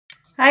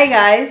Hi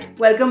guys,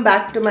 welcome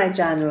back to my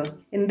channel.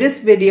 In this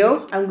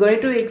video, I'm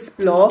going to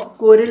explore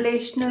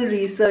correlational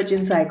research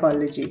in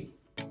psychology.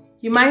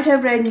 You might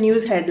have read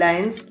news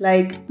headlines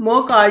like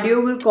more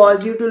cardio will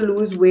cause you to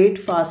lose weight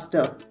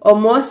faster or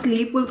more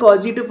sleep will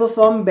cause you to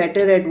perform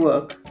better at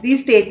work.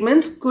 These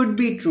statements could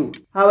be true.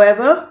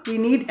 However, we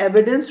need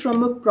evidence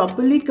from a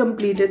properly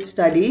completed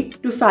study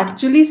to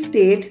factually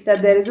state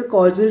that there is a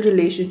causal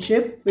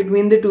relationship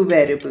between the two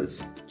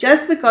variables.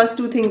 Just because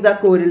two things are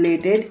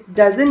correlated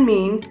doesn't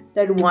mean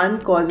that one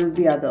causes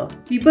the other.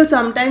 People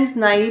sometimes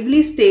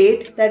naively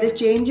state that a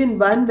change in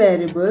one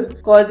variable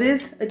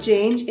causes a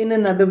change in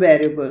another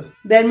variable.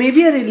 There may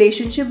be a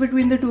relationship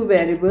between the two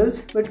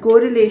variables, but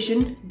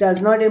correlation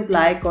does not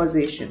imply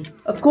causation.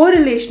 A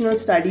correlational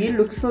study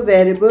looks for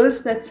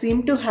variables that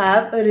seem to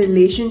have a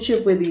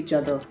relationship with each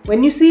other.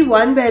 When you see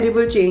one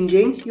variable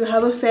changing, you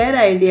have a fair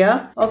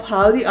idea of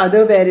how the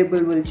other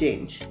variable will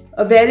change.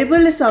 A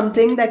variable is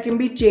something that can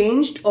be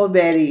changed or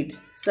varied,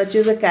 such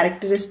as a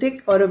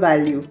characteristic or a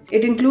value.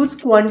 It includes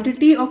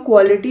quantity or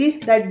quality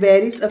that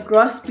varies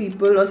across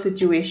people or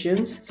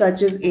situations,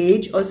 such as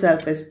age or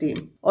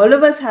self-esteem. All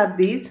of us have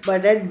these,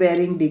 but at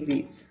varying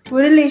degrees.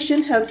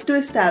 Correlation helps to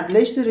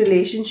establish the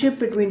relationship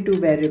between two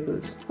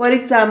variables. For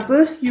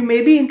example, you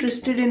may be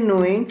interested in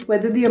knowing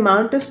whether the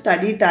amount of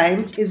study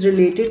time is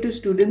related to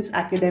students'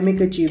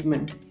 academic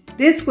achievement.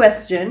 This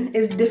question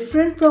is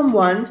different from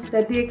one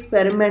that the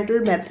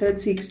experimental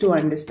method seeks to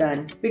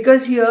understand,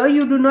 because here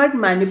you do not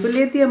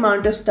manipulate the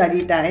amount of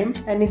study time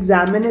and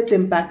examine its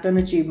impact on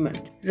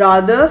achievement.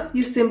 Rather,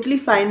 you simply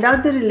find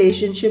out the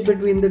relationship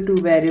between the two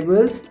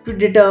variables to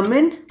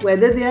determine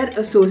whether they are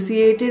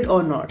associated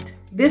or not.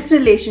 This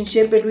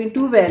relationship between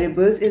two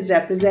variables is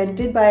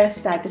represented by a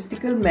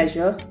statistical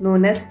measure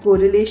known as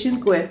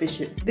correlation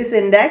coefficient. This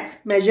index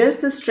measures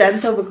the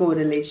strength of a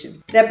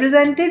correlation.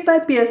 Represented by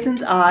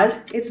Pearson's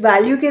R, its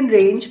value can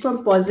range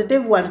from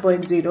positive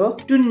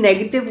 1.0 to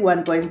negative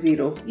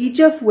 1.0, each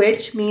of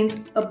which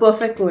means a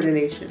perfect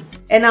correlation.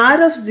 An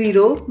R of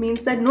 0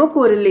 means that no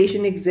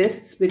correlation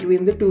exists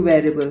between the two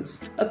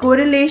variables. A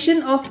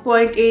correlation of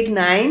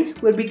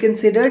 0.89 will be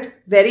considered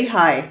very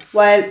high,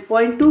 while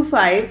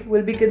 0.25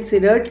 will be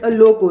considered a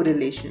low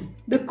correlation.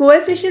 The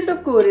coefficient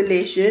of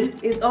correlation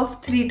is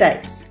of three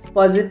types: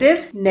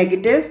 positive,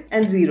 negative,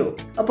 and zero.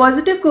 A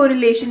positive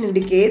correlation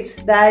indicates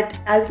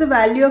that as the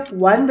value of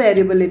one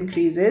variable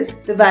increases,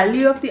 the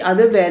value of the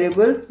other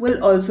variable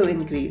will also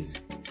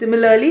increase.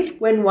 Similarly,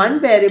 when one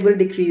variable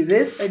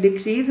decreases, a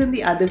decrease in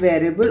the other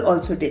variable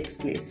also takes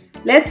place.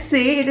 Let's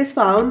say it is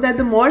found that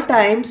the more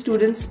time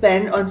students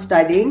spend on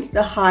studying,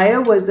 the higher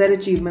was their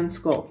achievement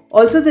score.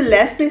 Also, the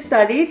less they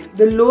studied,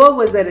 the lower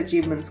was their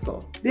achievement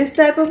score. This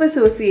type of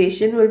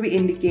association will be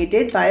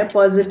indicated by a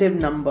positive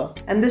number.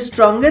 And the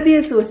stronger the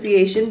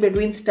association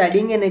between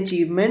studying and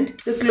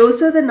achievement, the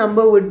closer the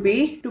number would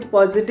be to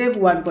positive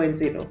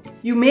 1.0.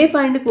 You may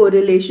find a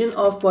correlation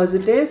of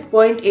positive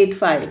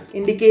 0.85,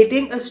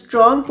 indicating a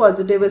strong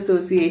positive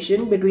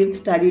association between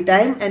study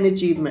time and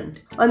achievement.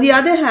 On the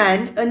other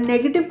hand, a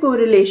negative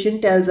correlation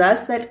tells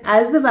us that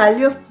as the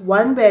value of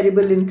one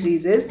variable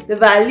increases, the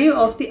value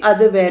of the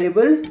other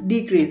variable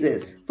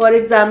decreases. For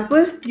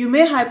example, you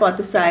may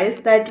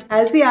hypothesize that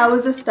as the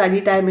hours of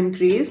study time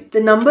increase,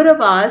 the number of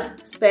hours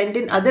spent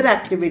in other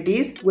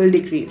activities will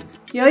decrease.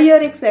 Here you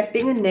are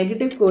expecting a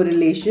negative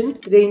correlation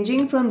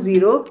ranging from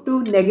 0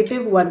 to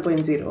negative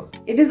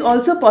 1.0. It is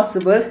also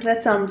possible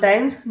that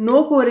sometimes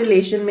no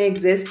correlation may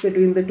exist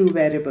between the two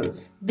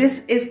variables.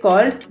 This is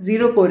called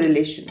zero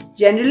correlation.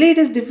 Generally, it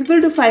is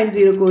difficult to find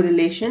zero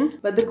correlation,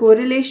 but the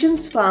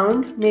correlations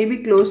found may be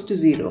close to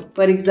zero.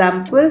 For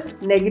example,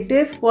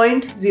 negative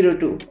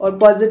 0.02 or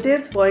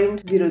positive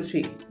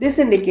 0.03. This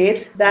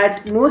indicates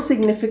that no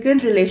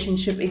significant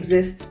relationship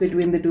exists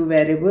between the two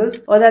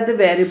variables or that the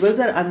variables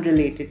are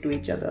unrelated to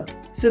each other.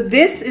 So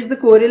this is the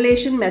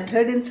correlation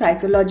method in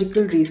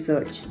psychological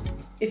research.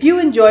 If you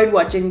enjoyed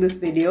watching this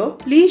video,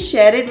 please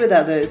share it with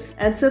others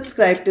and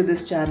subscribe to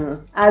this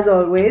channel. As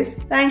always,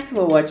 thanks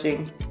for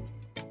watching.